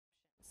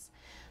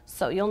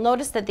So you'll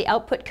notice that the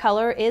output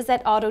color is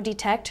at auto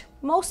detect.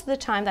 Most of the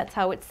time that's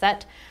how it's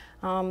set.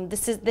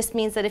 This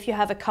means that if you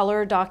have a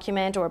color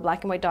document or a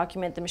black and white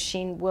document, the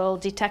machine will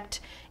detect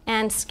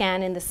and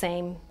scan in the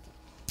same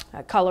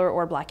color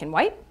or black and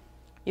white.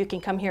 You can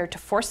come here to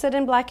force it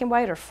in black and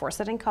white or force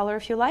it in color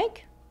if you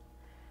like.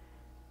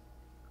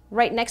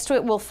 Right next to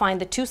it we'll find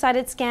the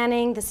two-sided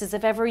scanning. This is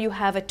if ever you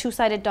have a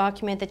two-sided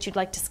document that you'd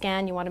like to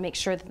scan, you want to make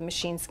sure that the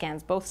machine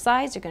scans both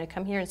sides. You're going to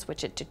come here and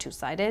switch it to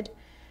two-sided.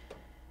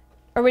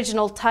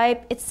 Original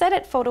type, it's set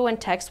at photo and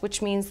text,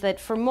 which means that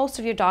for most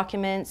of your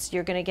documents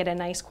you're going to get a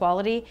nice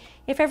quality.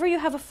 If ever you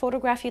have a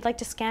photograph you'd like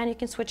to scan, you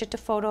can switch it to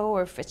photo,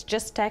 or if it's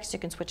just text, you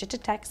can switch it to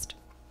text.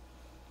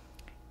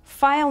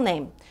 File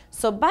name.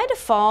 So by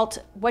default,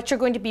 what you're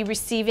going to be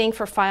receiving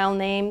for file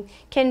name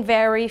can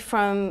vary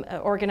from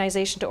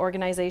organization to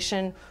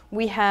organization.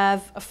 We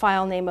have a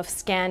file name of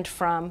scanned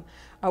from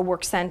a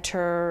work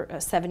center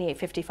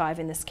 7855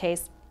 in this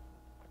case.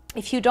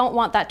 If you don't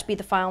want that to be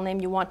the file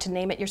name, you want to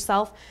name it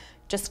yourself,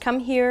 just come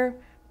here,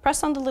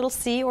 press on the little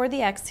C or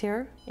the X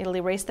here. It'll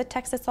erase the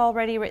text that's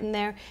already written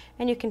there,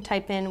 and you can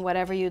type in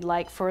whatever you'd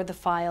like for the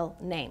file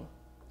name.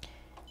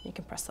 You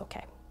can press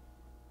OK.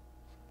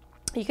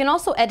 You can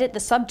also edit the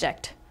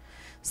subject.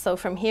 So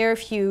from here,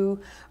 if you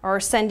are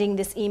sending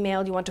this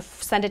email, you want to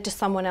send it to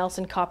someone else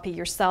and copy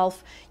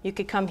yourself, you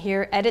could come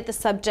here, edit the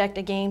subject,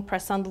 again,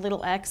 press on the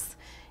little X,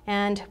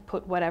 and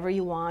put whatever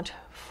you want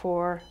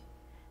for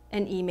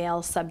an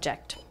email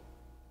subject.